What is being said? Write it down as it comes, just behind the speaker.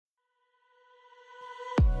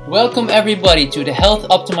Welcome everybody to the Health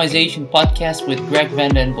Optimization Podcast with Greg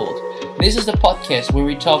Van Den Bolt. This is the podcast where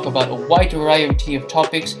we talk about a wide variety of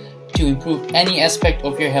topics to improve any aspect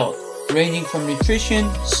of your health, ranging from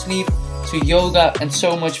nutrition, sleep, to yoga and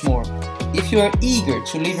so much more. If you are eager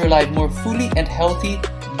to live your life more fully and healthy,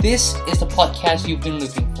 this is the podcast you've been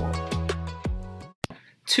looking for.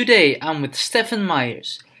 Today I'm with Steffen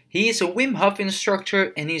Meiers. He is a Wim Hof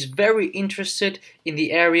instructor and he's very interested in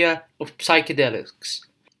the area of psychedelics.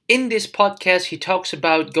 In this podcast, he talks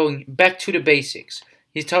about going back to the basics.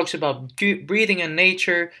 He talks about breathing in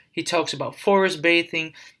nature, he talks about forest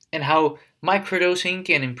bathing, and how microdosing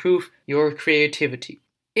can improve your creativity.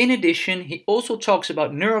 In addition, he also talks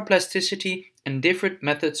about neuroplasticity and different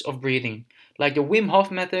methods of breathing, like the Wim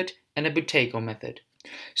Hof Method and the Buteyko Method.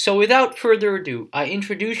 So without further ado, I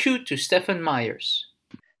introduce you to Steffen Meiers.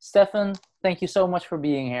 Steffen, thank you so much for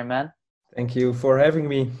being here, man. Thank you for having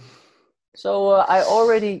me. So I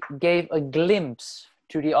already gave a glimpse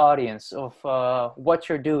to the audience of what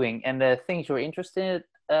you're doing and the things you're interested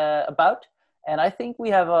about. And I think we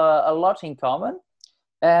have a lot in common.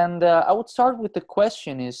 And I would start with the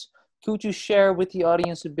question is, could you share with the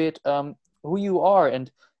audience a bit who you are and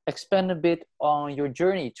expand a bit on your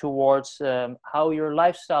journey towards how your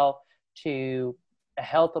lifestyle to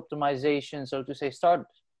health optimization, so to say, started?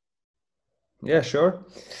 Yeah, sure.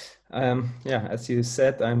 As you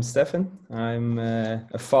said, I'm Steffen. I'm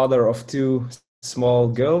a father of two small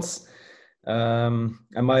girls. And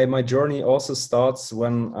my journey also starts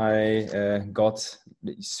when I got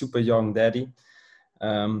super young daddy,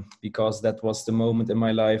 because that was the moment in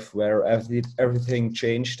my life where everything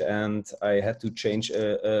changed and I had to change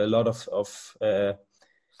a lot of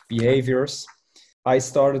behaviors. I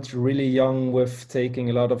started really young with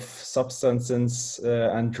taking a lot of substances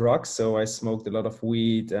and drugs. So I smoked a lot of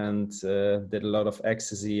weed and did a lot of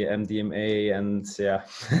ecstasy, MDMA, and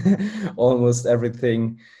almost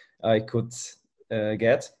everything I could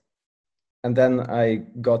get. And then I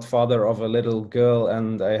got father of a little girl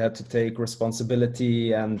and I had to take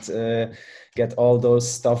responsibility and get all those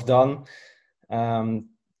stuff done.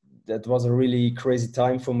 That was a really crazy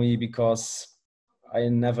time for me because I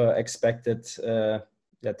never expected to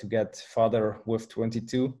get father with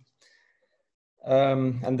 22.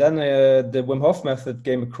 And then the Wim Hof method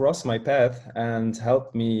came across my path and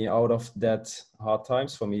helped me out of that hard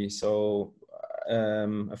times for me. So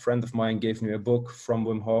a friend of mine gave me a book from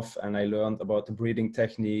Wim Hof and I learned about the breathing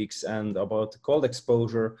techniques and about the cold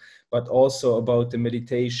exposure, but also about the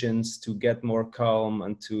meditations to get more calm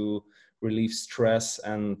and to relieve stress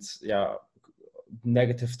and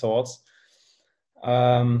negative thoughts.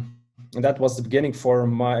 And that was the beginning for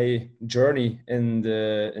my journey in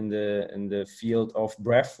the field of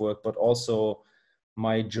breathwork, but also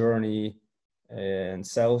my journey in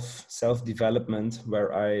self development,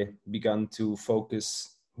 where I began to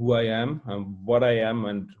focus who I am and what I am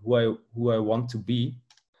and who I want to be.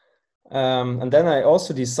 And then I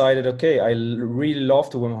also decided, okay, I really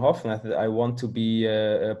love the Wim Hof method. I want to be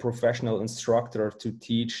a professional instructor to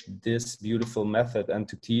teach this beautiful method and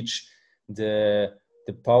to teach the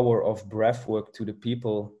power of breathwork to the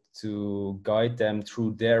people, to guide them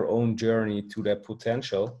through their own journey to their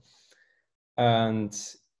potential. And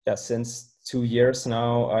since 2 years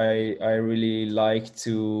now, I really like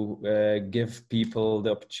to give people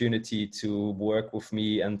the opportunity to work with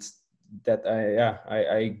me, and that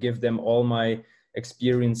I give them all my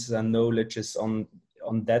experiences and knowledges on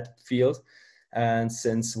that field. And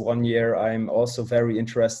since 1 year, I'm also very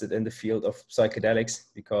interested in the field of psychedelics,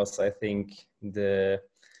 because I think the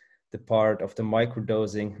part of the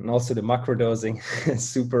microdosing and also the macrodosing is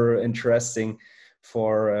super interesting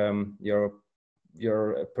for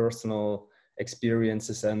your personal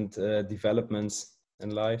experiences and developments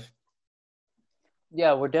in life.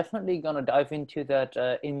 Yeah, we're definitely going to dive into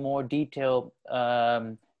that in more detail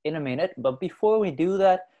in a minute. But before we do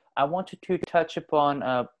that, I wanted to touch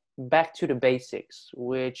upon back to the basics,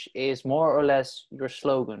 which is more or less your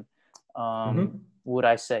slogan, would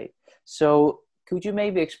I say. So could you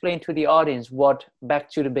maybe explain to the audience what back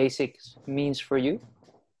to the basics means for you?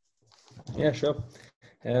 Yeah, sure.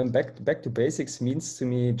 Back to basics means to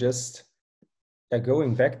me just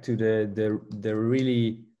going back to the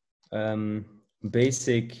really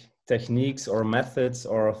basic techniques or methods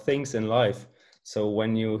or things in life. So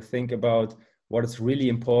when you think about what is really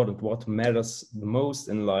important, what matters the most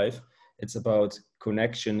in life, it's about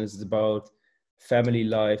connection, it's about family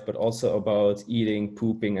life, but also about eating,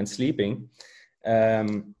 pooping, and sleeping.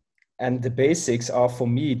 And the basics are for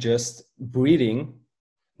me just breathing,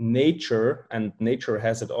 nature, and nature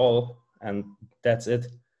has it all, and that's it.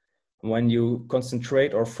 When you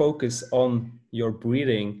concentrate or focus on your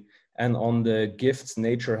breathing and on the gifts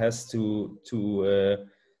nature has to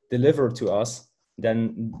deliver to us,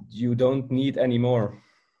 then you don't need any more.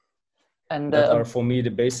 And That are for me the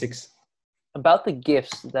basics. about the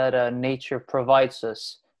gifts that nature provides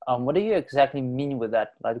us, what do you exactly mean with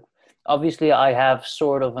that? Like, obviously, I have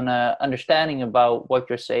sort of an understanding about what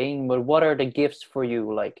you're saying, but what are the gifts for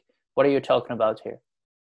you? Like, what are you talking about here?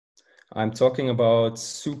 I'm talking about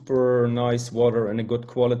super nice water and a good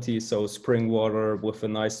quality, so spring water with a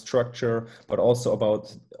nice structure, but also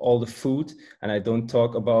about all the food. And I don't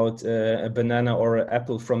talk about a banana or an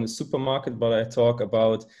apple from the supermarket, but I talk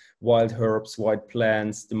about wild herbs, wild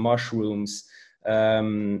plants, the mushrooms,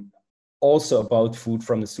 also about food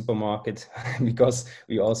from the supermarket because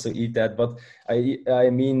we also eat that. But I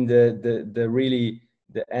mean the really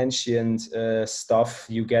the ancient stuff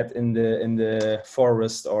you get in the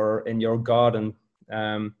forest or in your garden.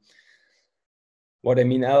 What I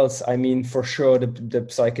mean else, I mean for sure the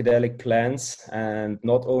psychedelic plants, and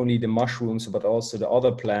not only the mushrooms, but also the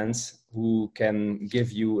other plants who can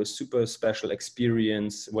give you a super special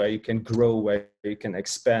experience where you can grow, where you can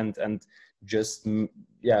expand and just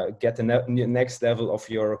get the next level of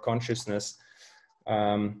your consciousness.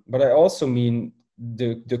 But I also mean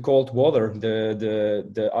the cold water,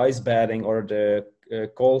 the ice bathing or the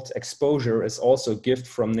cold exposure is also a gift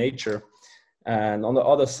from nature. And on the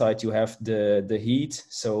other side, you have the heat.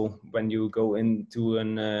 So when you go into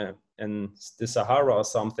in the Sahara or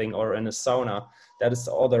something, or in a sauna, that is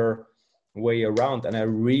the other way around. And I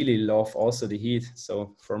really love also the heat.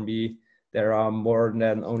 So for me, there are more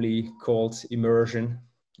than only cold immersion.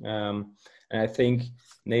 And I think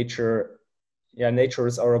nature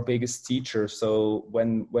is our biggest teacher. So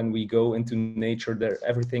when we go into nature, there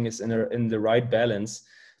everything is in the right balance,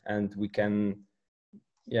 and we can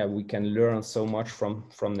learn so much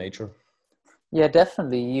from nature. Yeah,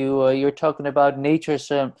 definitely. You're talking about nature's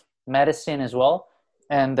medicine as well,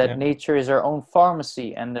 and that Yeah. nature is our own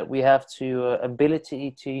pharmacy, and that we have to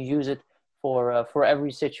ability to use it for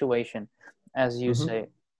every situation, as you Mm-hmm. say.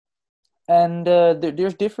 And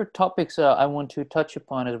there's different topics I want to touch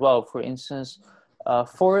upon as well. For instance,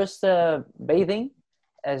 forest bathing,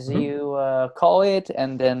 as Mm-hmm. you call it,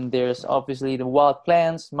 and then there's obviously the wild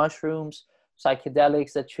plants, mushrooms,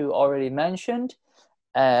 psychedelics that you already mentioned,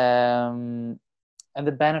 um, and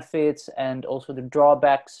the benefits and also the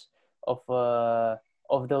drawbacks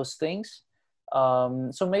of those things.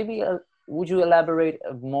 So maybe would you elaborate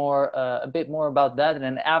a bit more about that, and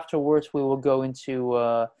then afterwards we will go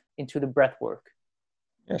into the breath work.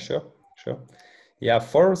 Yeah, sure. Yeah,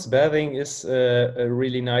 forest bathing is a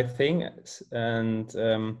really nice thing, and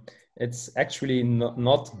it's actually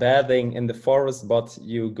not bathing in the forest, but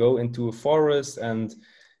you go into a forest and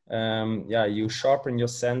you sharpen your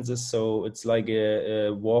senses. So it's like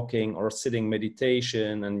a walking or sitting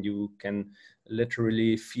meditation, and you can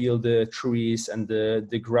literally feel the trees and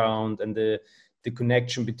the ground and the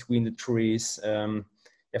connection between the trees.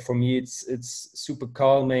 For me, it's super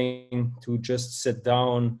calming to just sit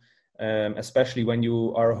down, especially when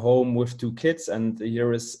you are home with two kids and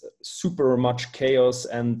there is super much chaos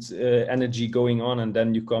and energy going on, and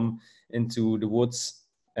then you come into the woods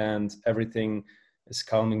and everything is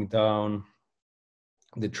calming down.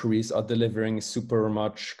 The trees are delivering super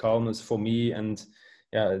much calmness for me, and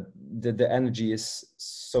the energy is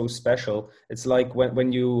so special. It's like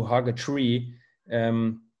when you hug a tree.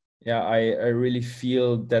 I really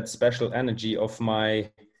feel that special energy of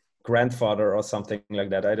my grandfather or something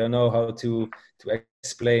like that. I don't know how to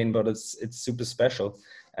explain, but it's super special.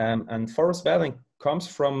 And forest bathing comes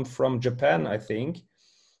from Japan, I think,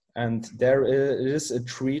 and there is a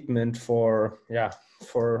treatment for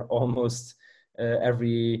almost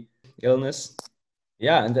every illness.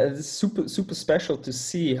 Yeah, and it's super special to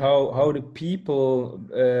see how the people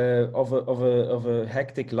of a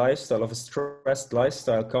hectic lifestyle, of a stressed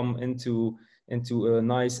lifestyle, come into a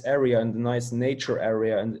nice area and a nice nature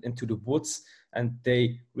area and into the woods, and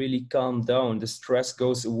they really calm down. The stress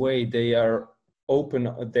goes away. They open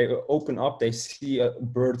up. They see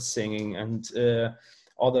birds singing and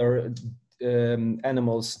other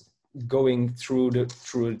animals going through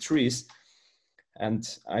the trees. And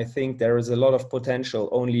I think there is a lot of potential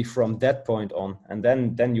only from that point on, and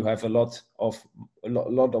then you have a lot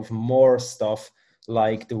of more stuff,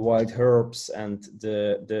 like the wild herbs and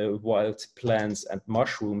the wild plants and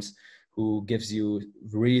mushrooms, who gives you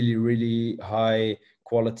really high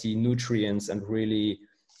quality nutrients and really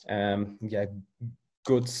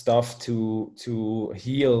good stuff to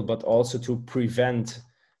heal, but also to prevent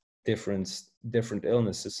different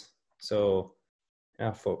illnesses. So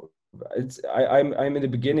I'm in the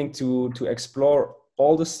beginning to explore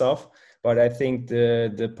all the stuff, but I think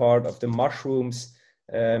the part of the mushrooms,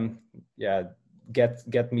 yeah,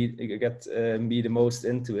 get me the most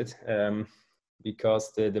into it,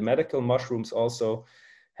 because the medical mushrooms also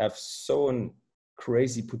have so an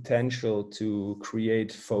crazy potential to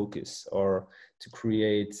create focus, or to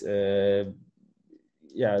create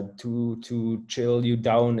to chill you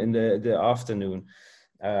down in the afternoon,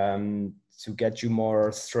 to get you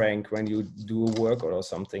more strength when you do a workout or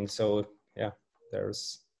something. So yeah,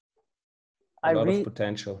 there's a I lot of re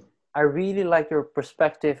potential. I really like your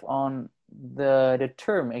perspective on the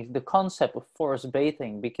term, the concept of forest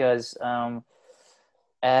bathing, because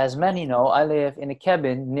as many know, I live in a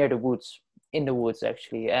cabin near the woods, in the woods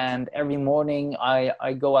actually, and every morning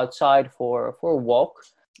I go outside for a walk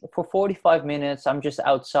for 45 minutes. I'm just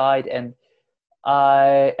outside, and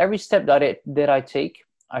every step that I take,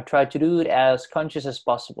 I try to do it as conscious as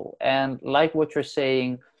possible. And like what you're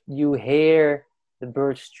saying, you hear the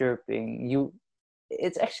birds chirping.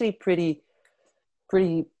 It's actually pretty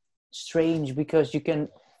strange, because you can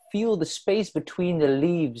feel the space between the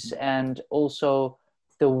leaves, and also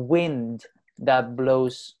the wind that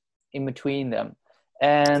blows in between them.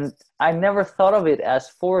 And I never thought of it as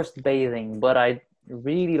forest bathing, but I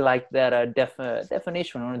really like that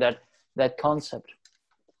definition, or that concept.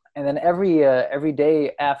 And then every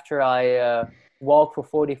day after I walk for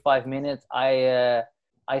 45 minutes, I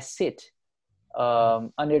sit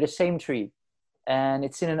under the same tree, and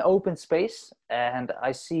it's in an open space, and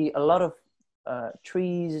I see a lot of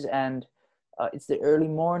trees, and it's the early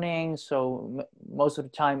morning, so most of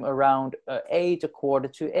the time around 8, a quarter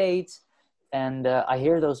to 8, and I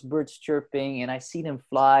hear those birds chirping, and I see them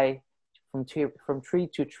fly from tree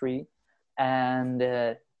to tree, and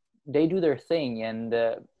they do their thing, and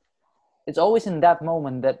it's always in that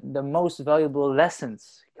moment that the most valuable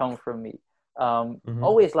lessons come from me. Mm-hmm.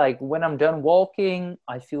 Always, like when I'm done walking,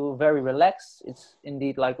 I feel very relaxed. It's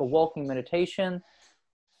indeed like a walking meditation.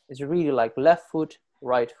 It's really like left foot,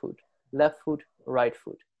 right foot, left foot, right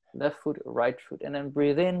foot, left foot, right foot. And then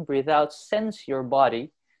breathe in, breathe out, sense your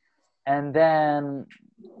body. And then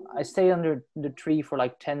I stay under the tree for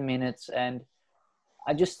like 10 minutes, and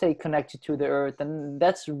I just stay connected to the earth. And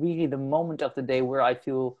that's really the moment of the day where I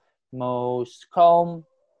feel most calm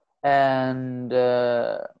and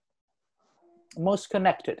most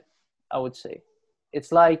connected, I would say.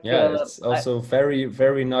 It's like Yeah, it's also very,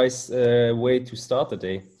 very nice way to start the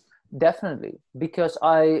day. definitely, because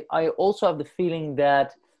I also have the feeling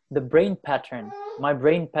that my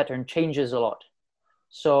brain pattern changes a lot.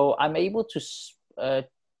 So I'm able to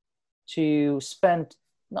spend,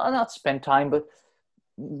 not spend time, but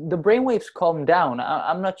the brainwaves calm down.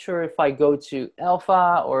 I'm not sure if I go to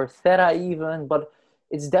alpha or theta even, but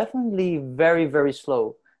it's definitely very, very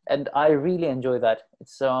slow, and I really enjoy that.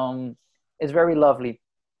 It's very lovely.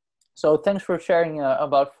 So thanks for sharing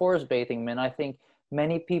about forest bathing, man. I think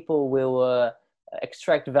many people will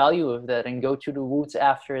extract value of that and go to the woods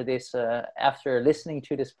after this, after listening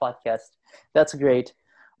to this podcast. That's great.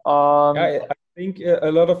 Yeah, Um, I think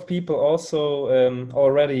a lot of people also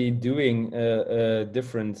already doing a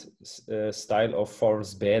different style of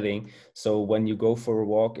forest bathing. So when you go for a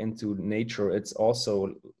walk into nature, it's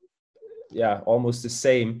also, yeah, almost the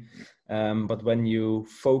same. But when you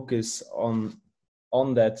focus on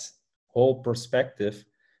that whole perspective,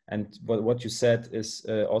 and what you said is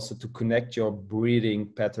also to connect your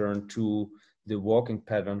breathing pattern to the walking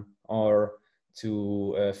pattern, or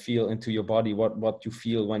to feel into your body what you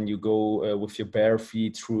feel when you go with your bare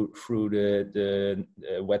feet through the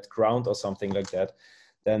wet ground or something like that,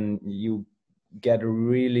 then you get a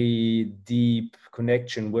really deep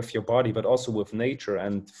connection with your body, but also with nature,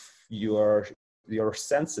 and your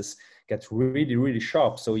senses get really, really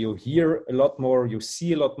sharp. So you hear a lot more, you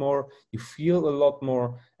see a lot more, you feel a lot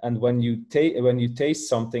more, and when you taste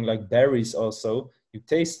something like berries, also you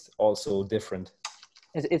taste also different.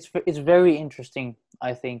 it's very interesting,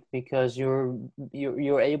 I think, because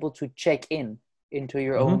you're able to check into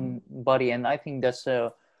your Mm-hmm. own body, and I think that's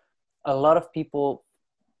a lot of people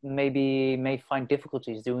maybe may find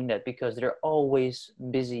difficulties doing that because they're always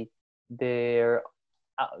busy. They're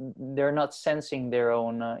they're not sensing their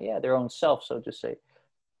own self, so to say.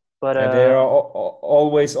 But Yeah, they are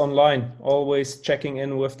always online, always checking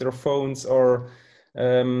in with their phones, or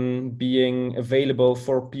being available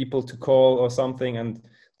for people to call or something. And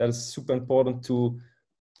that is super important to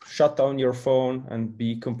shut down your phone and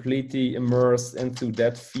be completely immersed into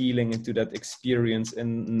that feeling, into that experience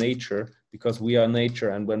in nature, because we are nature.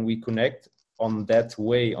 And when we connect on that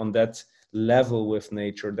way, on that level with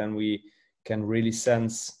nature, then we can really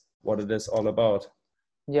sense what it is all about.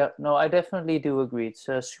 Yeah, no, I definitely do agree. It's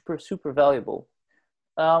super, super valuable.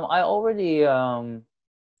 I already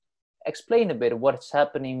explained a bit of what's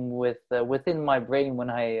happening within my brain when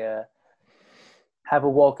I have a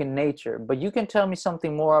walk in nature. But you can tell me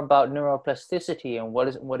something more about neuroplasticity and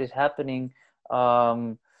what is happening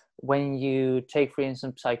um, when you take, for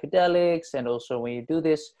instance, psychedelics, and also when you do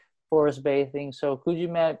this forest bathing. So could you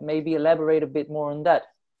maybe elaborate a bit more on that?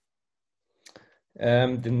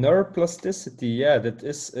 The neuroplasticity, yeah, that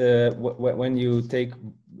is when you take,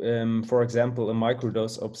 for example, a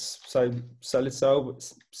microdose of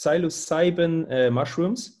psilocybin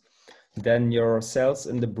mushrooms, then your cells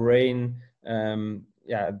in the brain,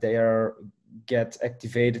 yeah, they are get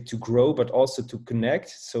activated to grow, but also to connect.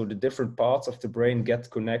 So the different parts of the brain get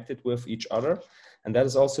connected with each other, and that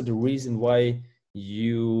is also the reason why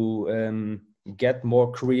you get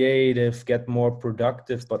more creative, get more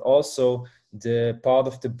productive, but also the part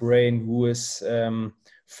of the brain who is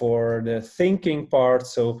for the thinking part.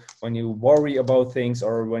 So when you worry about things,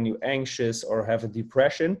 or when you're anxious or have a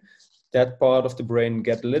depression, that part of the brain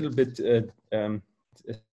get a little bit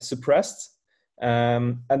suppressed.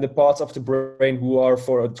 And the parts of the brain who are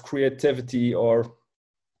for creativity or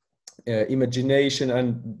imagination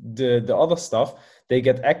and the other stuff, they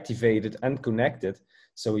get activated and connected.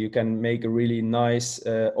 So you can make a really nice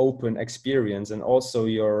open experience, and also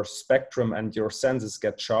your spectrum and your senses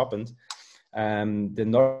get sharpened. The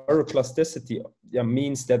neuroplasticity, yeah,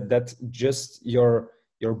 means that just your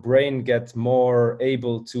brain gets more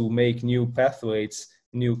able to make new pathways,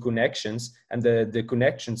 new connections, and the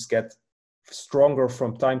connections get stronger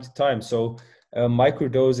from time to time. So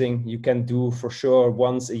microdosing you can do for sure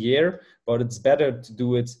once a year, but it's better to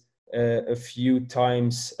do it a few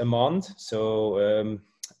times a month. So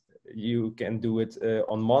you can do it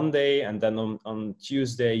on Monday, and then on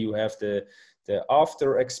Tuesday you have the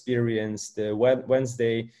after experience. The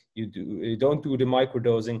Wednesday you don't do the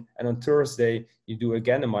microdosing, and on Thursday you do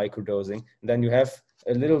again a microdosing. And then you have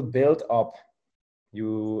a little build up.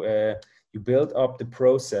 You build up the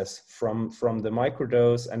process from the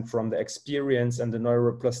microdose and from the experience and the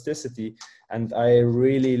neuroplasticity. And I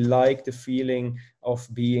really like the feeling of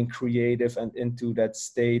being creative and into that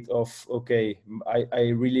state of, okay,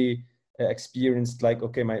 I really experienced like,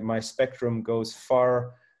 okay, my spectrum goes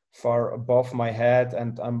far above my head,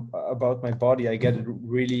 and I'm about my body. I get a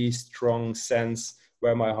really strong sense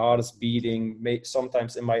where my heart is beating,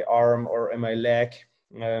 sometimes in my arm or in my leg.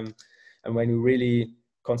 And when you really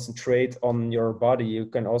concentrate on your body, you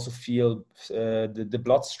can also feel the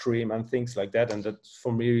bloodstream and things like that. And that's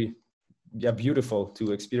for me, yeah, beautiful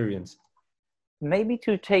to experience. Maybe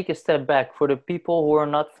to take a step back for the people who are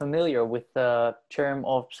not familiar with the term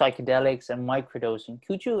of psychedelics and microdosing,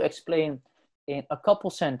 could you explain in a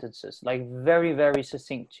couple sentences, like very, very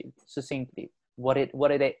succinctly, what it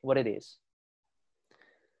is?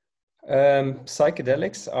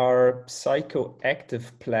 Psychedelics are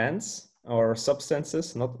psychoactive plants or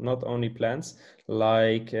substances, not only plants,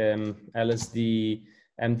 like LSD,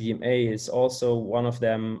 MDMA is also one of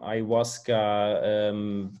them,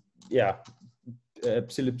 ayahuasca, yeah,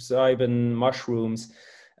 psilocybin mushrooms,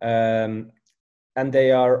 and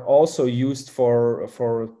they are also used for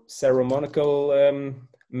ceremonial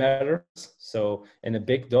matters. So in a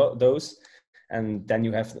big dose, and then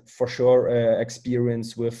you have for sure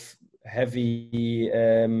experience with heavy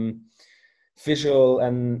visual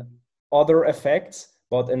and other effects.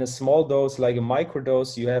 But in a small dose, like a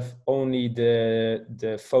microdose, you have only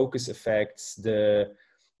the focus effects, the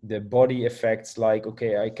body effects, like,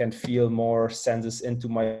 okay, I can feel more senses into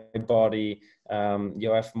my body.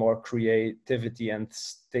 You have more creativity and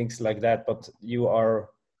things like that, but you are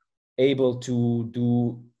able to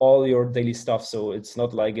do all your daily stuff. So it's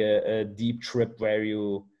not like a deep trip where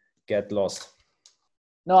you get lost.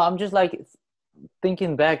 No, I'm just like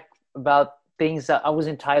thinking back about things that I was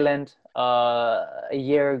in Thailand a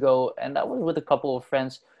year ago, and I was with a couple of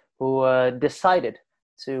friends who decided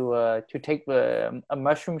to take a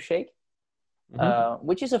mushroom shake,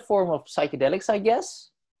 which is a form of psychedelics, I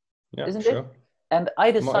guess, Yeah, isn't it? sure. And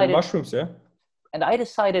I decided, Mushrooms, yeah.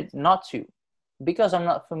 not to, because I'm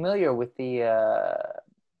not familiar with the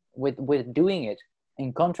with doing it.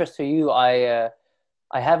 In contrast to you, I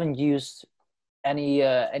haven't used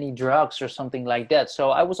any drugs or something like that, so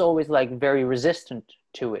I was always like very resistant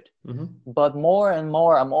to it. But more and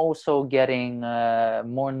more I'm also getting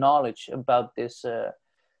more knowledge about this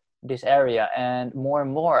area, and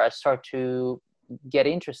more I start to get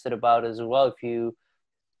interested about it as well. If you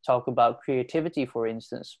talk about creativity, for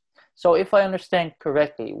instance. So if I understand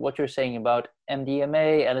correctly what you're saying about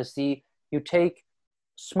MDMA, LSD, you take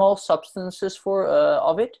small substances for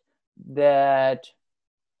of it that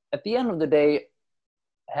at the end of the day,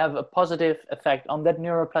 have a positive effect on that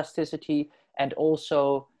neuroplasticity, and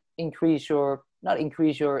also not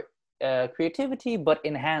increase your creativity, but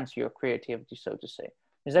enhance your creativity, so to say.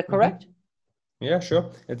 Is that correct? Yeah, sure.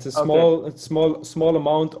 It's a Okay. small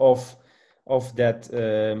amount of that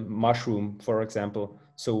mushroom, for example.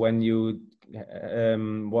 So when you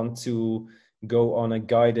want to go on a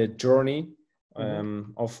guided journey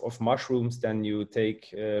of mushrooms, then you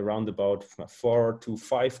take around about 4 to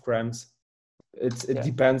 5 grams. It Yeah.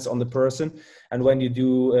 depends on the person. And when you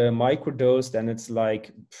do a microdose, then it's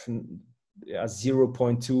like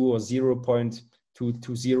 0.2 or 0.2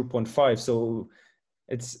 to 0.5. So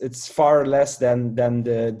it's far less than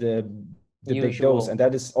the big dose, Usual. and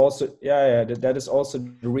that is also that is also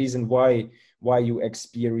the reason why you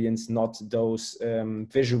experience not those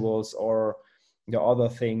visuals or the other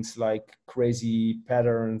things like crazy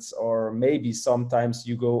patterns, or maybe sometimes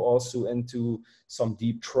you go also into some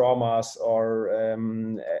deep traumas or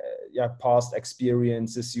past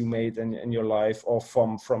experiences you made in your life or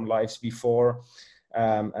from lives before,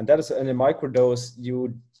 and that is in a microdose.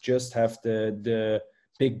 You just have the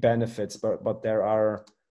big benefits, but there are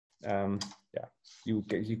yeah, you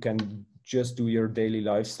can just do your daily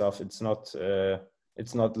life stuff. It's not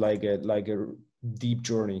like a deep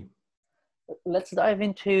journey. Let's dive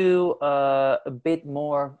into a bit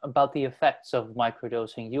more about the effects of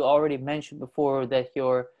microdosing. You already mentioned before that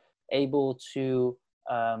you're able to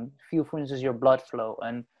feel, for instance, your blood flow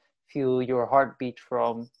and feel your heartbeat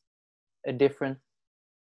from a different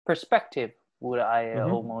perspective, would I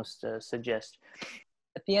almost suggest.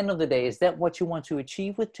 At the end of the day, is that what you want to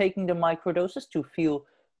achieve with taking the microdoses, to feel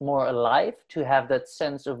more alive, to have that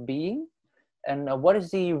sense of being? And what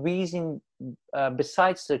is the reason,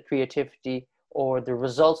 besides the creativity or the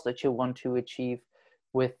results that you want to achieve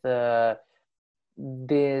with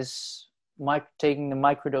this taking the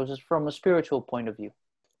microdoses from a spiritual point of view?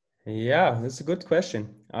 Yeah, that's a good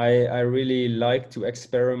question. I really like to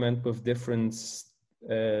experiment with different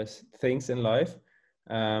uh, things in life.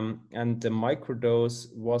 And the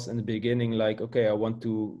microdose was in the beginning like, okay, I want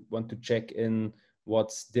to check in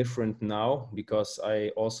what's different now, because I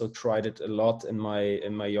also tried it a lot in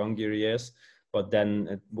my younger years, but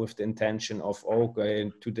then with the intention of,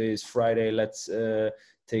 okay, today is Friday, let's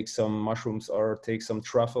take some mushrooms or take some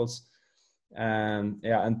truffles. And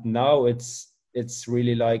now it's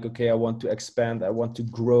really like, okay, I want to expand, I want to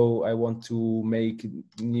grow, I want to make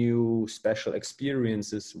new special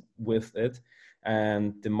experiences with it.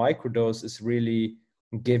 And the microdose is really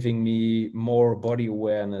giving me more body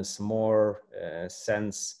awareness, more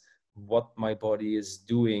sense what my body is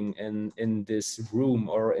doing in this room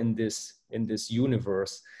or in this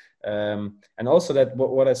universe. And also that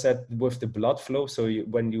what I said with the blood flow. So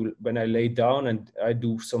when I lay down and I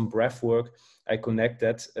do some breath work, I connect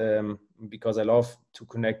that, because I love to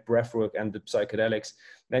connect breathwork and the psychedelics.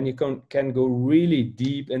 Then you can go really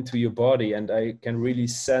deep into your body, and I can really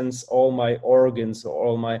sense all my organs, or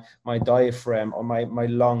all my diaphragm, or my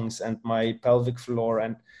lungs and my pelvic floor,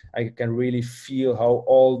 and I can really feel how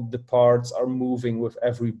all the parts are moving with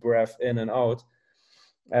every breath in and out.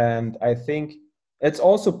 And I think it's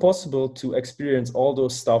also possible to experience all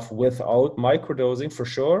those stuff without microdosing, for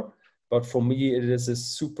sure. But for me, it is a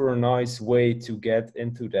super nice way to get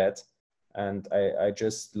into that. And I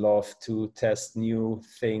just love to test new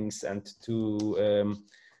things and to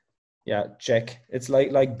check. It's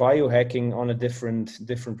like biohacking on a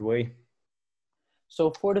different way.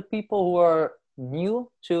 So for the people who are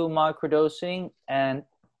new to microdosing and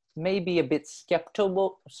maybe a bit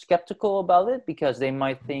skeptical about it, because they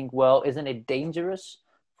might think, well, isn't it dangerous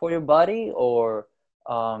for your body, or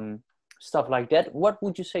stuff like that, what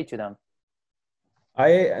would you say to them?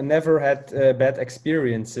 I never had bad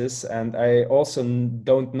experiences, and I also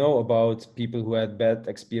don't know about people who had bad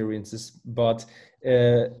experiences. But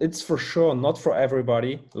it's for sure not for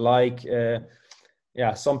everybody. Like,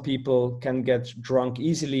 some people can get drunk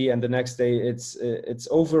easily, and the next day it's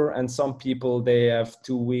over. And some people, they have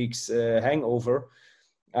 2 weeks hangover,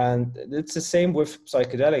 and it's the same with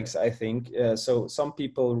psychedelics, I think. So some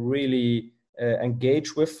people really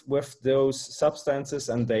engage with those substances,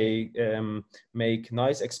 and they make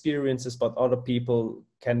nice experiences, but other people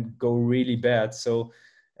can go really bad. So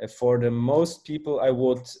for the most people, I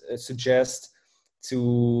would suggest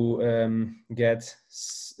to get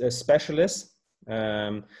a specialist.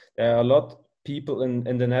 There are a lot of people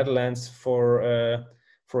in the Netherlands, for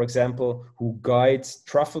example, who guide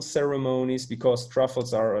truffle ceremonies, because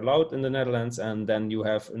truffles are allowed in the Netherlands. And then you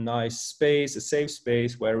have a nice space, a safe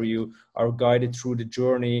space, where you are guided through the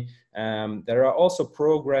journey. There are also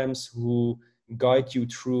programs who guide you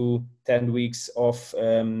through 10 weeks of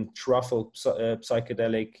truffle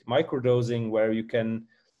psychedelic microdosing, where you can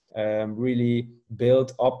really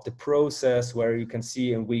build up the process, where you can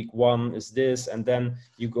see in week 1 is this, and then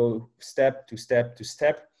you go step to step to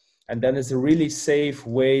step. And then it's a really safe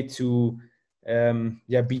way to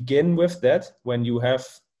begin with that when you have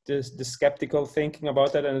the skeptical thinking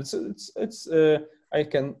about that. And it's I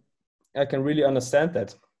can really understand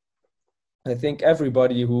that. I think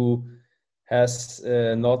everybody who has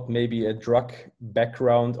not maybe a drug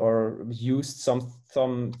background or used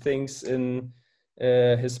some things in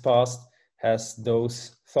his past has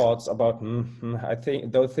those thoughts about I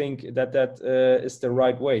don't think that is the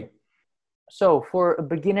right way. So for a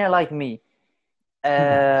beginner like me,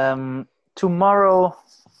 tomorrow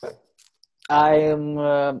I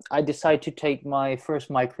decide to take my first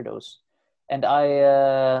microdose, and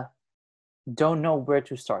I don't know where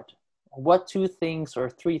to start. What 2 things or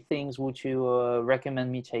 3 things would you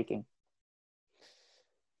recommend me taking?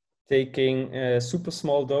 Taking a super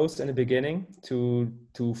small dose in the beginning to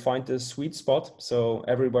find the sweet spot. So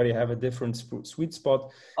everybody have a different sweet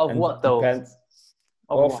spot. Of and what though? depends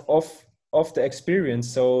of the experience.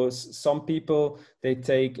 So some people, they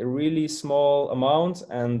take a really small amount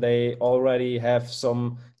and they already have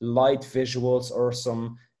some light visuals or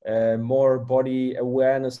some more body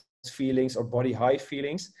awareness feelings or body high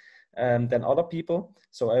feelings than other people.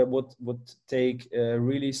 So I would take a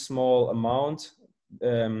really small amount.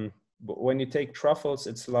 But when you take truffles,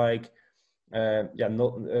 it's like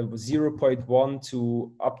 0.1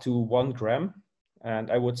 to up to 1 gram.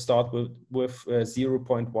 And I would start with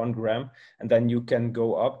 0.1 gram, and then you can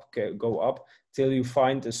go up till you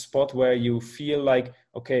find a spot where you feel like,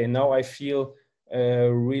 okay, now I feel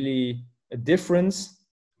really a difference,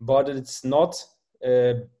 but it's not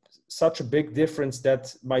such a big difference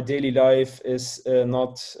that my daily life is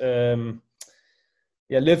not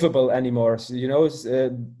livable anymore. So,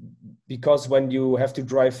 because when you have to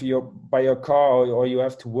drive by your car or you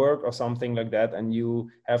have to work or something like that, and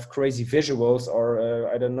you have crazy visuals, or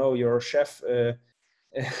I don't know, your chef it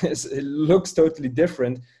looks totally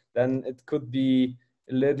different, then it could be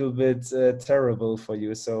a little bit terrible for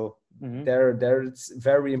you. So there it's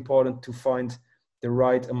very important to find the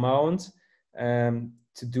right amount,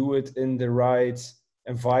 to do it in the right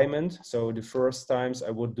environment. So the first times I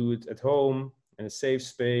would do it at home in a safe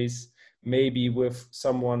space, maybe with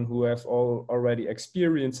someone who have already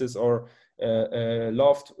experiences, or a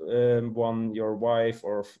loved one, your wife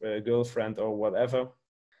or girlfriend or whatever,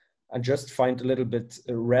 and just find a little bit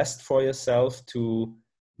rest for yourself to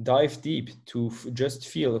dive deep, to just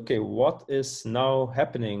feel, okay, what is now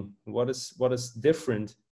happening? What is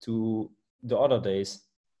different to the other days?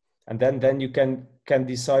 And then you can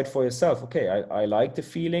decide for yourself, okay, I like the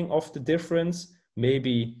feeling of the difference.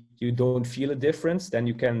 Maybe you don't feel a difference, then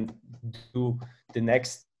you can do the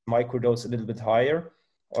next microdose a little bit higher,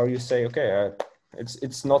 or you say, okay,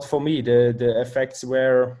 it's not for me. The effects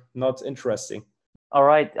were not interesting. All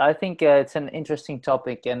right, I think it's an interesting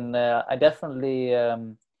topic, and I definitely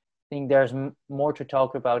think there's more to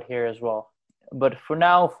talk about here as well. But for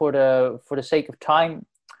now, for the sake of time,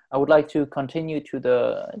 I would like to continue to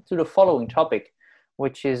the following topic,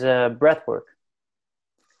 which is breathwork,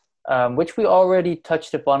 which we already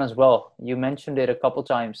touched upon as well. You mentioned it a couple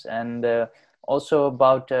times, and also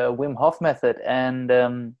about Wim Hof Method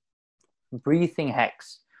and breathing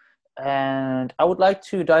hacks. And I would like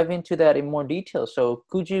to dive into that in more detail. So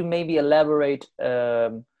could you maybe elaborate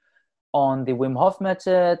on the Wim Hof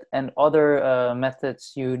Method and other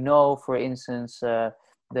methods, for instance,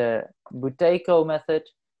 the Buteyko method,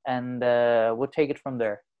 and we'll take it from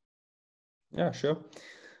there. Yeah, sure.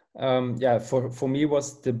 For me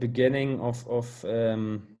was the beginning of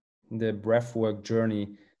the breathwork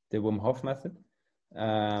journey, the Wim Hof Method.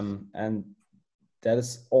 And that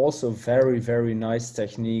is also very, very nice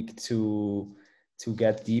technique to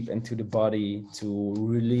get deep into the body, to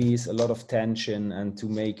release a lot of tension and to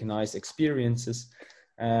make nice experiences.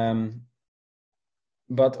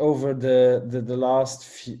 But over the last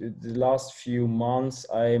few months,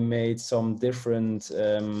 I made some different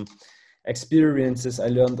experiences. I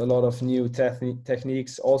learned a lot of new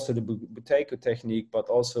techniques, also the Buteyko technique, but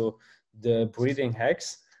also the breathing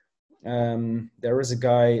hacks. There is a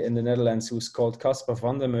guy in the Netherlands who's called Caspar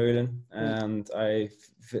van der Meulen, and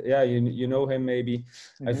you know him maybe.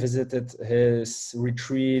 Mm-hmm. I visited his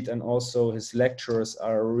retreat, and also his lectures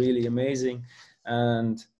are really amazing.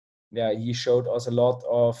 And he showed us a lot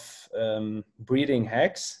of breathing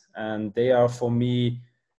hacks, and they are for me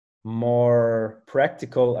more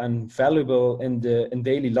practical and valuable in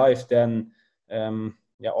daily life than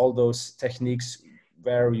all those techniques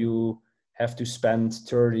where you have to spend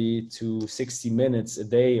 30 to 60 minutes a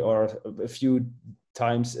day or a few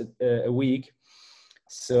times a week.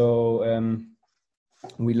 So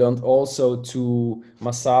we learned also to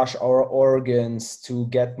massage our organs, to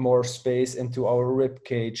get more space into our rib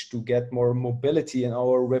cage, to get more mobility in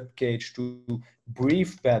our rib cage, to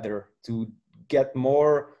breathe better, to get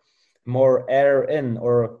more air in,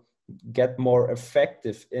 or get more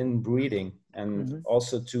effective in breathing, and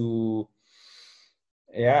also to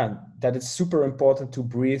that it's super important to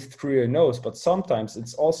breathe through your nose, but sometimes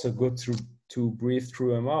it's also good to breathe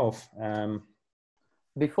through your mouth.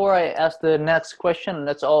 Before I ask the next question,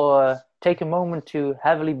 let's all take a moment to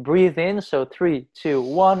heavily breathe in. So 3, 2,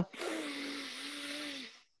 1.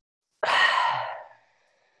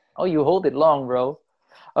 Oh, you hold it long, bro.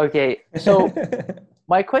 Okay, so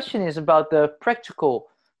my question is about the practical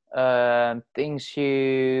things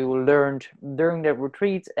you learned during the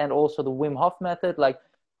retreat and also the Wim Hof method. Like,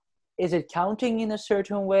 is it counting in a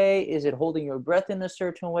certain way? Is it holding your breath in a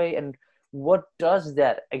certain way? And what does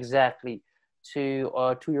that exactly to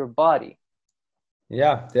your body?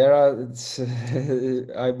 Yeah, there are.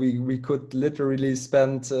 We could literally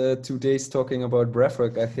spend 2 days talking about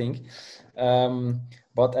breathwork, I think.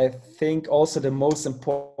 But I think also the most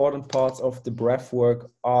important parts of the breathwork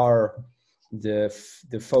are the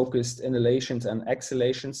focused inhalations and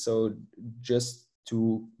exhalations. So just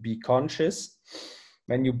to be conscious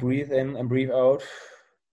when you breathe in and breathe out,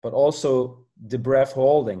 but also the breath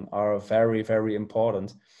holding are very, very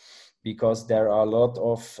important, because there are a lot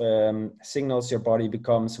of signals your body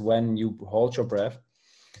becomes when you hold your breath.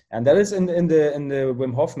 And that is in the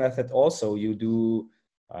Wim Hof method also. You do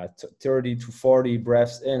 30 to 40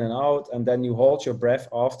 breaths in and out, and then you hold your breath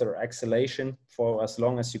after exhalation for as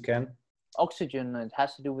long as you can. Oxygen, it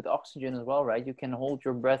has to do with oxygen as well, right? You can hold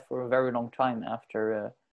your breath for a very long time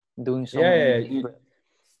after doing some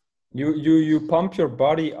You pump your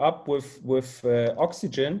body up with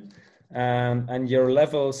oxygen, and your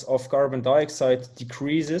levels of carbon dioxide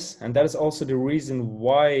decreases, and that is also the reason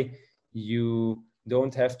why you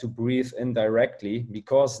don't have to breathe in directly,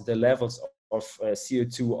 because the levels of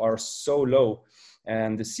CO2 are so low,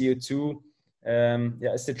 and the CO2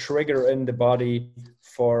 is the trigger in the body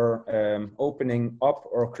for opening up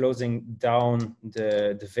or closing down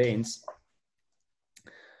the veins.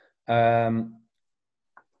 And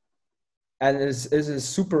is a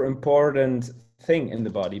super important thing in the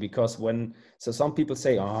body, because so some people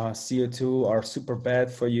say, CO2 are super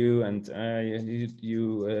bad for you, and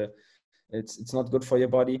it's not good for your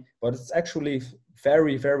body, but it's actually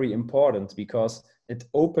very, very important, because it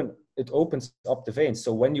opens up the veins.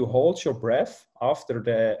 So when you hold your breath after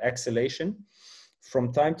the exhalation,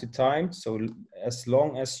 from time to time, so as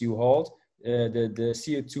long as you hold, the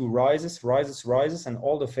CO2 rises, and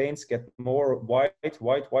all the veins get more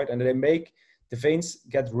white, and they make the veins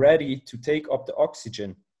get ready to take up the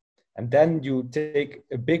oxygen. And then you take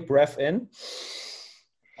a big breath in,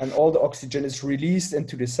 and all the oxygen is released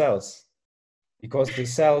into the cells, because the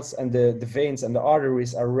cells and the veins and the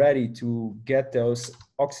arteries are ready to get those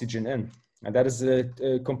oxygen in. And that is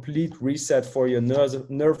a complete reset for your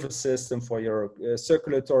nervous system, for your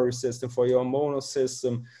circulatory system, for your hormonal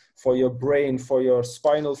system, for your brain, for your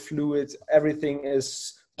spinal fluid. Everything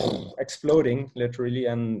is exploding, literally.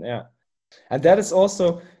 And that is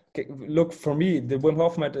also, look, for me, the Wim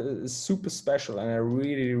Hof method is super special, and I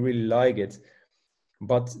really, really like it.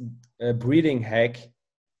 But a breathing hack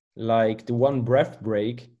like the one breath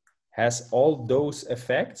break has all those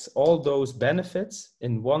effects, all those benefits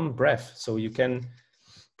in one breath. So you can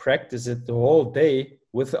practice it the whole day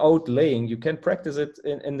without laying. You can practice it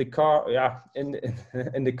in the car, in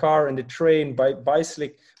the car, in the train, by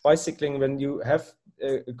bicycling, when you have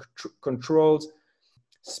controlled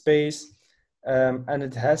space, and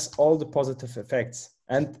it has all the positive effects.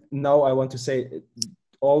 And now I want to say,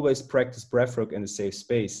 always practice breathwork in a safe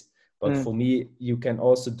space. But for me, you can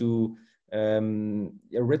also do a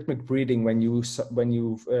rhythmic breathing when you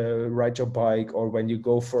ride your bike, or when you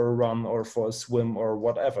go for a run or for a swim or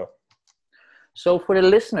whatever. So for the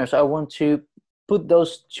listeners, I want to put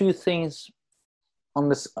those two things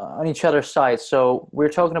on each other's side. So we're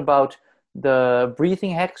talking about the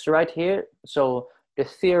breathing hacks right here. So the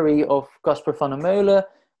theory of Casper van der Meulen,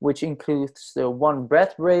 which includes the one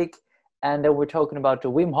breath break, and then we're talking about the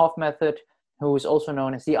Wim Hof method, who is also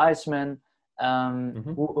known as the Iceman,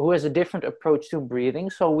 who has a different approach to breathing.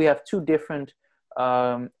 So we have two different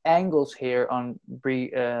angles here on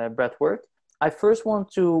breath work. I first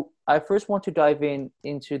want to dive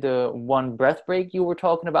into the one breath break you were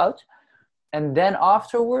talking about, and then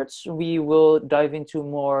afterwards we will dive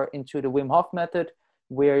more into the Wim Hof method,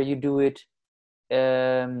 where you do it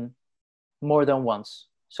more than once.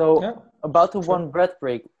 So Yeah, about the sure. one breath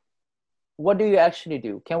break, what do you actually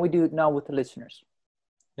do? Can we do it now with the listeners?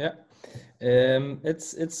 Yeah,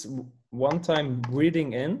 it's one time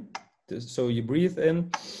breathing in. So you breathe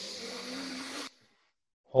in,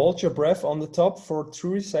 hold your breath on the top for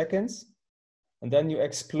 3 seconds, and then you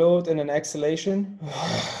explode in an exhalation.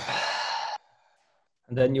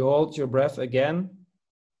 And then you hold your breath again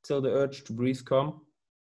till the urge to breathe come.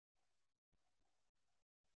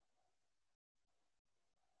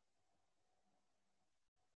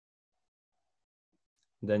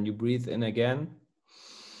 Then you breathe in again.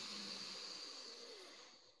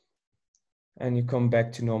 And you come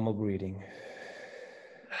back to normal breathing.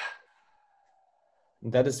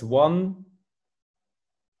 And that is one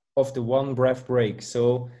of the one breath break.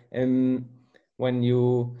 So when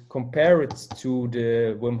you compare it to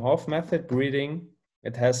the Wim Hof method breathing,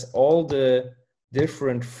 it has all the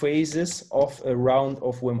different phases of a round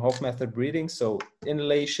of Wim Hof method breathing. So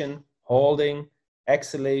inhalation, holding,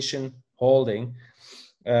 exhalation, holding.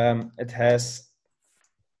 It has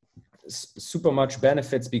super much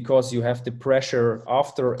benefits because you have the pressure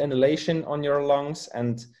after inhalation on your lungs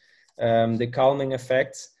and the calming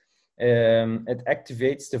effects. It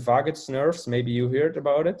activates the vagus nerves. Maybe you heard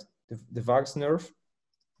about it, the vagus nerve.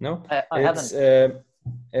 No, I it's haven't.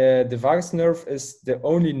 the vagus nerve is the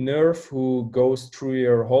only nerve who goes through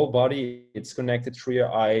your whole body. It's connected through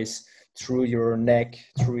your eyes, through your neck,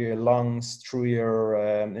 through your lungs, through your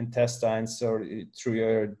intestines, or through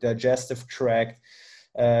your digestive tract,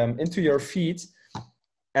 into your feet,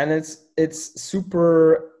 and it's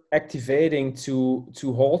super activating to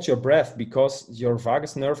hold your breath because your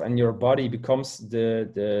vagus nerve and your body becomes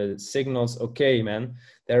the signals. Okay, man,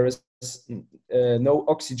 there is no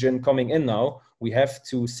oxygen coming in now. We have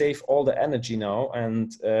to save all the energy now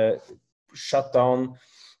and shut down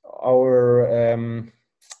our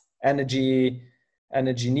energy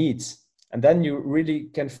needs. And then you really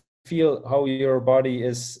can feel how your body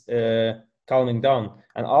is calming down.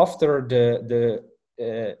 And after the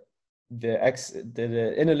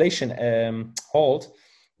inhalation hold,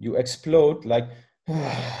 you explode like.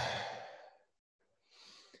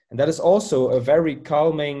 And that is also a very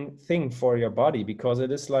calming thing for your body because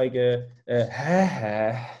it is like like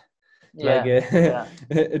Yeah,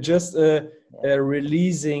 yeah, just a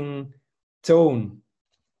releasing tone.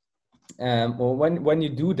 Or when you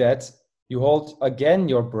do that, you hold again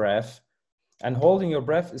your breath, and holding your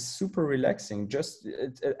breath is super relaxing. Just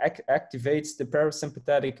it activates the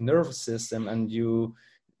parasympathetic nervous system, and you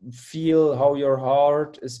feel how your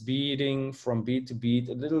heart is beating from beat to beat,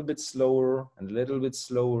 a little bit slower and a little bit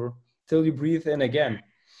slower, till you breathe in again.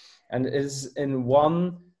 And it is in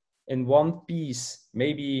one piece,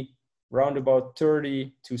 maybe around about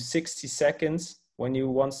 30 to 60 seconds when you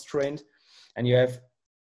once trained, and you have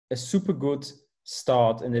a super good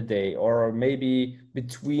start in the day, or maybe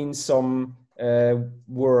between some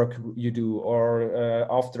work you do, or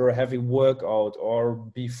after a heavy workout, or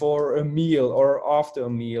before a meal, or after a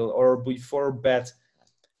meal, or before bed.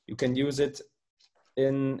 You can use it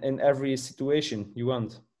in every situation you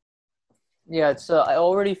want. yeah. It's I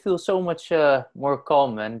already feel so much more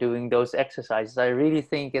calm, man, doing those exercises. I really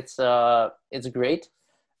think it's great,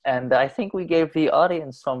 and I think we gave the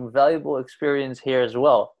audience some valuable experience here as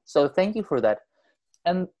well. So thank you for that.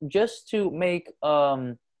 And just to make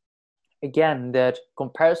again that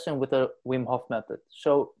comparison with the Wim Hof method.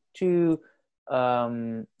 So to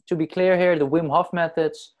be clear here, the Wim Hof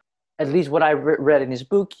methods, at least what I read in his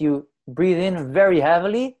book, you breathe in very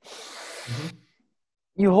heavily,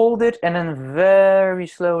 you hold it, and then very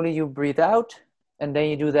slowly you breathe out, and then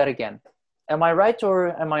you do that again. Am I right,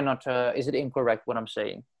 or am I not? Is it incorrect what I'm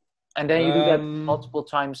saying? And then you do that multiple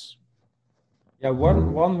times. Yeah,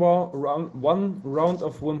 one round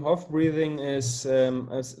of Wim Hof breathing is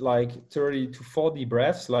like 30 to 40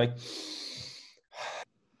 breaths, like,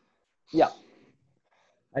 Yeah.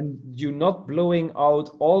 and you're not blowing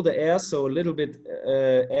out all the air, so a little bit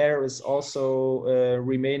air is also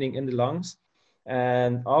remaining in the lungs.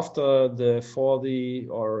 And after the 40,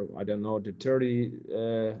 or I don't know, the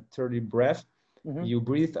 30 breath, you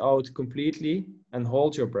breathe out completely and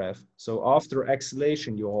hold your breath. So after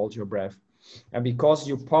exhalation, you hold your breath. And because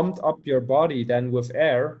you pumped up your body then with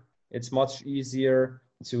air, it's much easier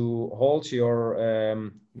to hold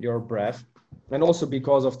your breath. And also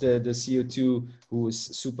because of the CO2, who is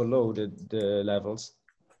super low, the levels.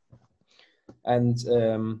 And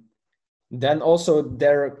then also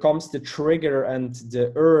there comes the trigger and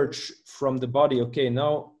the urge from the body. Okay,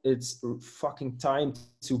 now it's fucking time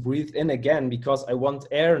to breathe in again because I want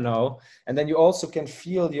air now. And then you also can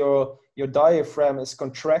feel your diaphragm is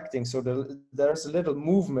contracting, so there's a little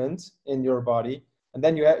movement in your body, and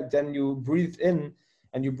then you breathe in,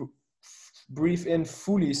 and you breathe in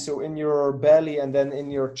fully, so in your belly and then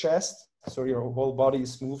in your chest, so your whole body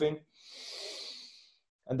is moving,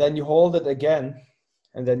 and then you hold it again,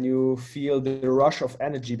 and then you feel the rush of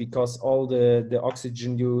energy, because all the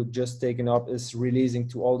oxygen you just taken up is releasing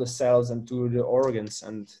to all the cells and to the organs.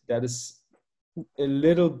 And that is a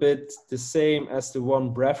little bit the same as the one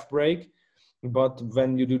breath break, but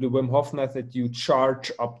when you do the Wim Hof method, you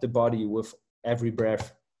charge up the body with every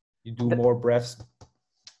breath. You do more breaths.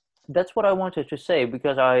 That's what I wanted to say,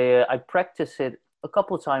 because I practice it a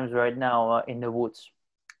couple of times right now in the woods,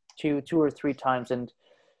 two or three times. And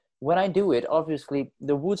when I do it, obviously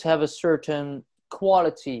the woods have a certain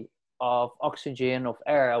quality of oxygen, of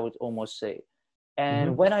air, I would almost say.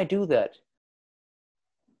 And when I do that,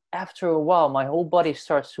 after a while, my whole body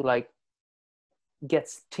starts to like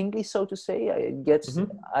gets tingly, so to say. It gets,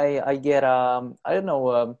 I get, I don't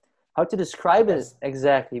know how to describe it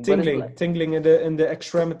exactly. Tingling, but tingling in the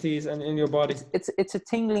extremities and in your body. It's a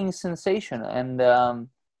tingling sensation, and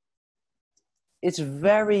it's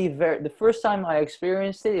very, very. The first time I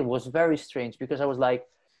experienced it, it was very strange, because I was like,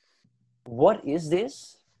 "What is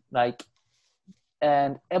this?" Like,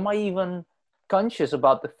 and am I even conscious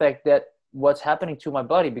about the fact that what's happening to my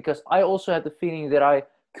body? Because I also had the feeling that I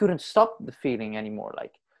couldn't stop the feeling anymore.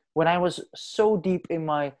 Like when I was so deep in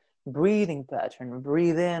my breathing pattern,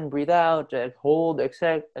 breathe in, breathe out, hold,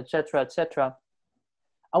 etc., etc.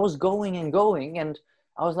 I was going and going, and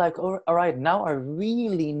I was like, all right, now I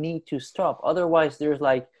really need to stop. Otherwise, there's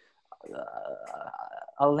like,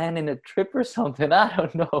 I'll land in a trip or something. I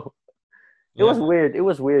don't know. It was weird. It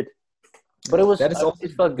was weird. But it was,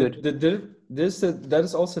 it felt good. That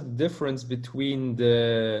is also the difference between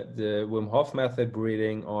the Wim Hof method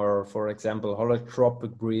breathing, or for example,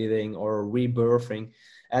 holotropic breathing or rebirthing,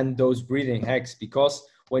 and those breathing hacks. Because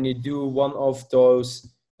when you do one of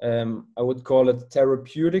those, I would call it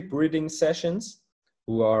therapeutic breathing sessions,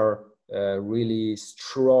 who are really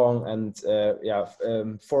strong and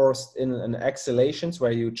forced in an exhalations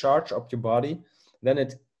where you charge up your body, then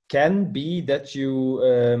it can be that you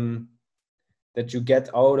get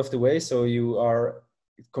out of the way, so you are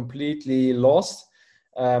completely lost.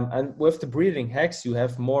 And with the breathing hacks, you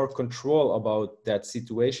have more control about that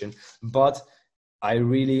situation. But I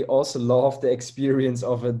really also love the experience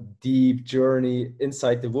of a deep journey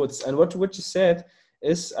inside the woods. And what you said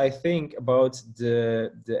is, I think, about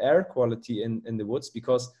the air quality in the woods,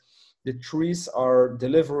 because the trees are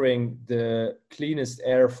delivering the cleanest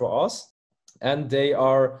air for us, and they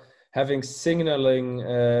are having signaling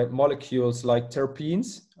molecules like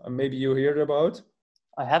terpenes. Maybe you heard about.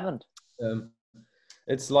 I haven't.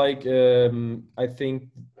 It's like I think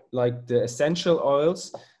like the essential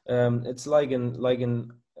oils. It's like an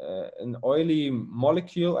oily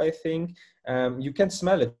molecule, I think. You can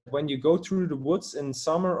smell it when you go through the woods in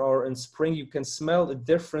summer or in spring. You can smell a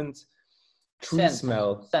different tree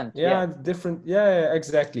smell. Scent, different. Yeah,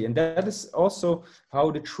 exactly. And that is also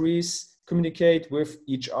how the trees communicate with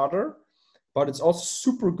each other. But it's also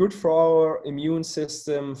super good for our immune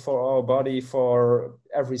system, for our body, for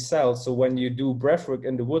every cell. So when you do breathwork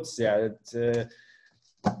in the woods,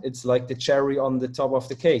 it's like the cherry on the top of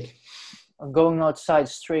the cake. I'm going outside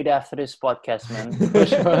straight after this podcast, man. For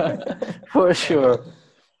sure. For sure.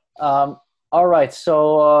 All right.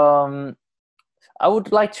 So I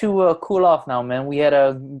would like to cool off now, man. We had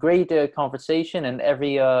a great conversation, and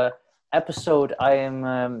every episode I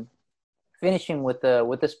am finishing with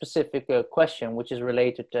a specific question, which is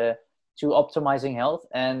related to optimizing health.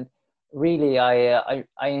 And really, I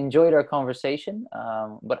enjoyed our conversation,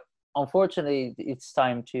 but unfortunately, it's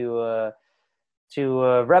time to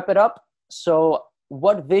wrap it up. So,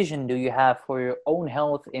 what vision do you have for your own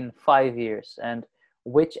health in 5 years, and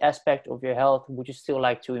which aspect of your health would you still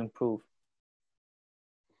like to improve?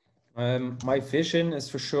 My vision is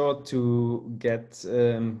for sure to get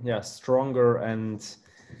stronger and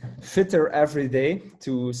fitter every day,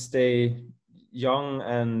 to stay young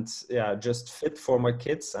and just fit for my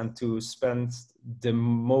kids, and to spend the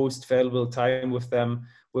most valuable time with them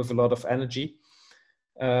with a lot of energy.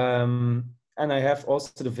 And I have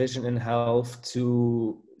also the vision in health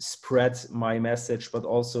to spread my message, but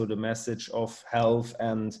also the message of health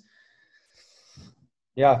and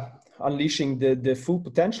unleashing the full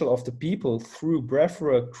potential of the people through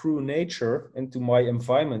breathwork, through nature, into my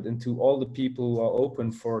environment, into all the people who are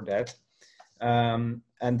open for that. And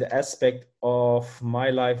the aspect of my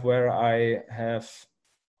life where I have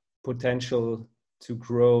potential to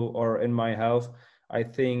grow, or in my health, I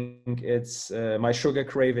think it's my sugar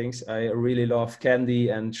cravings. I really love candy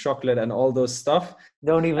and chocolate and all those stuff.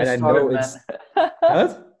 Don't even And I start, know man. it's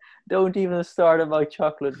what? Don't even start about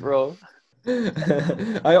chocolate, bro.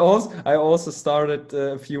 I also started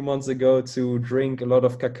a few months ago to drink a lot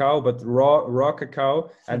of cacao, but raw cacao,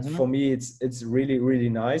 and Mm-hmm. for me it's really really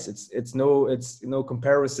nice. It's no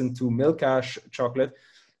comparison to Milka chocolate,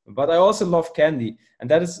 but I also love candy, and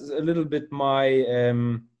that is a little bit my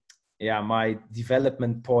my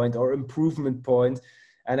development point or improvement point,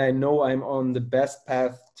 and I know I'm on the best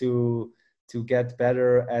path to get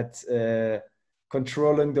better at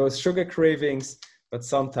controlling those sugar cravings. But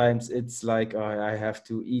sometimes it's like, oh, I have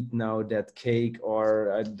to eat now that cake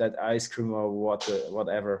or that ice cream or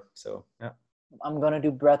whatever. So yeah. I'm gonna do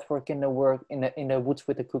breathwork in the woods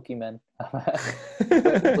with a cookie, man.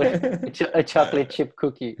 with a chocolate chip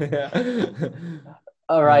cookie. Yeah.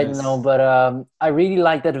 All right, no, Nice. but I really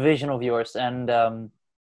like that vision of yours, and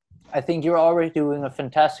I think you're already doing a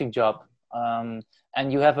fantastic job.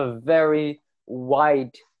 And you have a very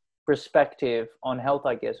wide perspective on health,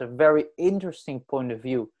 I guess, a very interesting point of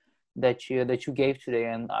view that you gave today,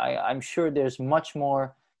 and I'm sure there's much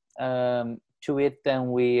more to it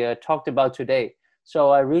than we talked about today.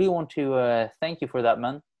 So I really want to thank you for that,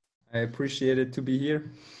 man. I appreciate it to be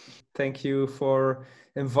here. Thank you for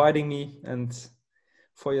inviting me and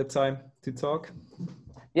for your time to talk.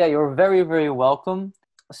 Yeah, you're very, very welcome.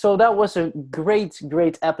 So that was a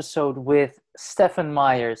great episode with Steffen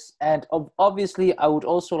Meiers. And obviously, I would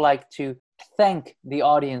also like to thank the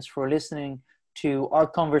audience for listening to our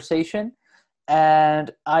conversation.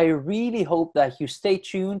 And I really hope that you stay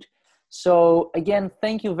tuned. So again,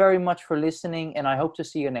 thank you very much for listening, and I hope to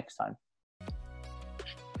see you next time.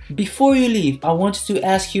 Before you leave, I wanted to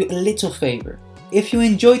ask you a little favor. If you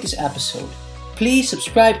enjoyed this episode, please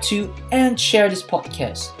subscribe to and share this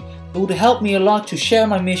podcast. It would help me a lot to share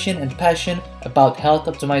my mission and passion about health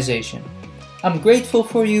optimization. I'm grateful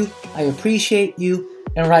for you, I appreciate you,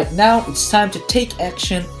 and right now it's time to take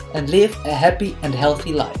action and live a happy and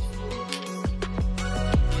healthy life.